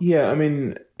world? Yeah, I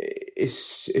mean,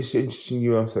 it's interesting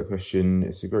you asked that question.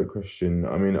 It's a great question.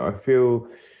 I mean, do I ever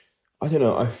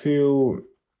feel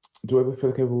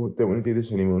like I don't want to do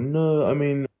this anymore? No, I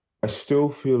mean, I still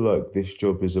feel like this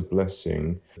job is a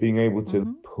blessing. Being able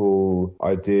to pull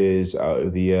ideas out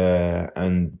of the air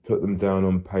and put them down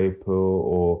on paper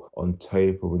or on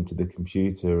tape or into the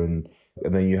computer, and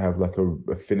then you have like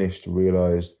a finished,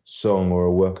 realized song or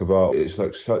a work of art. It's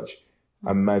like such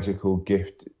a magical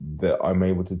gift that I'm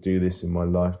able to do this in my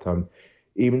lifetime.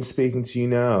 Even speaking to you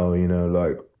now,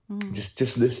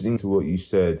 just listening to what you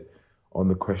said on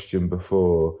the question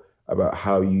before, about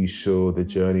how you saw the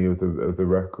journey of the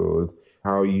record,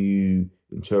 how you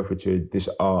interpreted this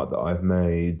art that I've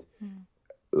made.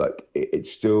 Like it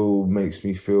still makes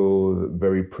me feel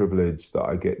very privileged that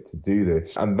I get to do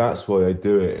this, and that's why I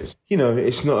do it.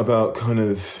 It's not about kind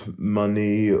of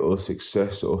money or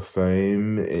success or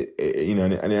fame. And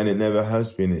it never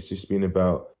has been. It's just been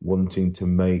about wanting to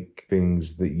make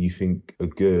things that you think are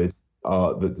good,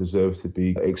 art that deserves to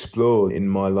be explored in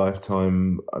my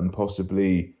lifetime and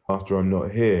possibly after I'm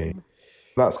not here.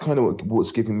 That's kind of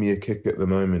what's giving me a kick at the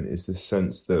moment, is the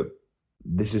sense that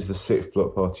this is the 6th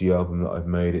Bloc Party album that I've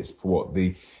made. It's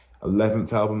the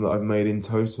 11th album that I've made in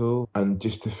total. And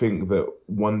just to think that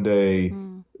one day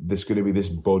there's going to be this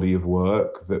body of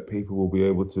work that people will be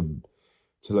able to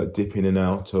like dip in and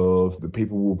out of, that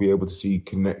people will be able to see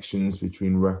connections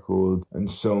between records and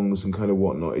songs and kind of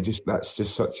whatnot. That's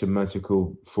just such a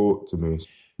magical thought to me.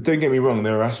 Don't get me wrong,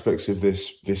 there are aspects of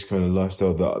this kind of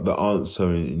lifestyle that aren't so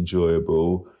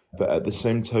enjoyable, but at the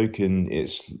same token,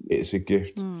 it's a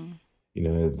gift,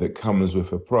 that comes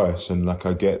with a price. And like,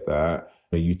 I get that.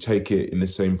 You take it in the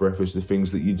same breath as the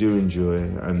things that you do enjoy.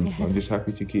 And I'm just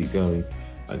happy to keep going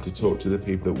and to talk to the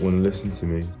people that want to listen to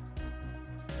me.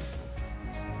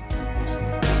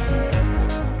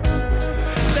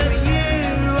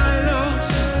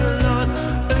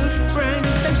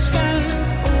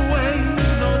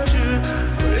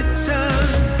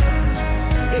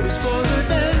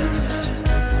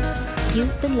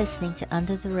 You've been listening to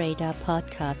Under the Radar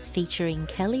podcast featuring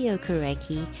Kele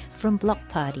Okereke from Bloc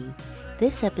Party.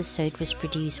 This episode was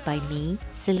produced by me,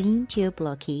 Celine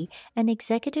Teoblocki, and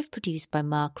executive produced by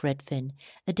Mark Redfern.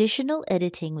 Additional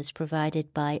editing was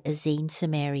provided by Azine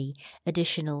Samari.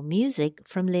 Additional music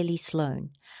from Lily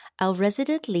Sloan. Our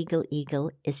resident legal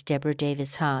eagle is Deborah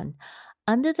Davis-Hahn.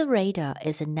 Under the Radar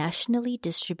is a nationally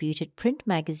distributed print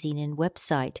magazine and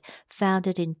website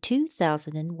founded in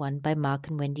 2001 by Mark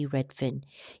and Wendy Redfern.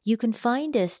 You can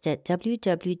find us at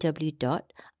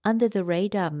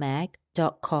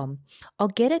www.undertheradarmag.com or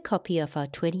get a copy of our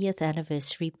 20th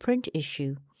anniversary print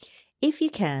issue. If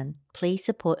you can, please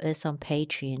support us on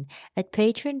Patreon at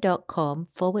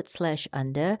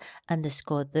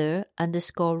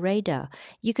patreon.com/under_the_radar.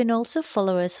 You can also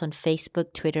follow us on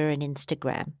Facebook, Twitter, and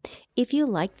Instagram. If you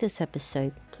like this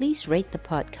episode, please rate the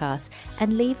podcast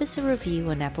and leave us a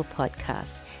review on Apple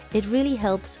Podcasts. It really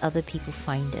helps other people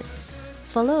find us.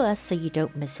 Follow us so you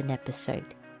don't miss an episode.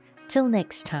 Till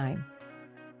next time.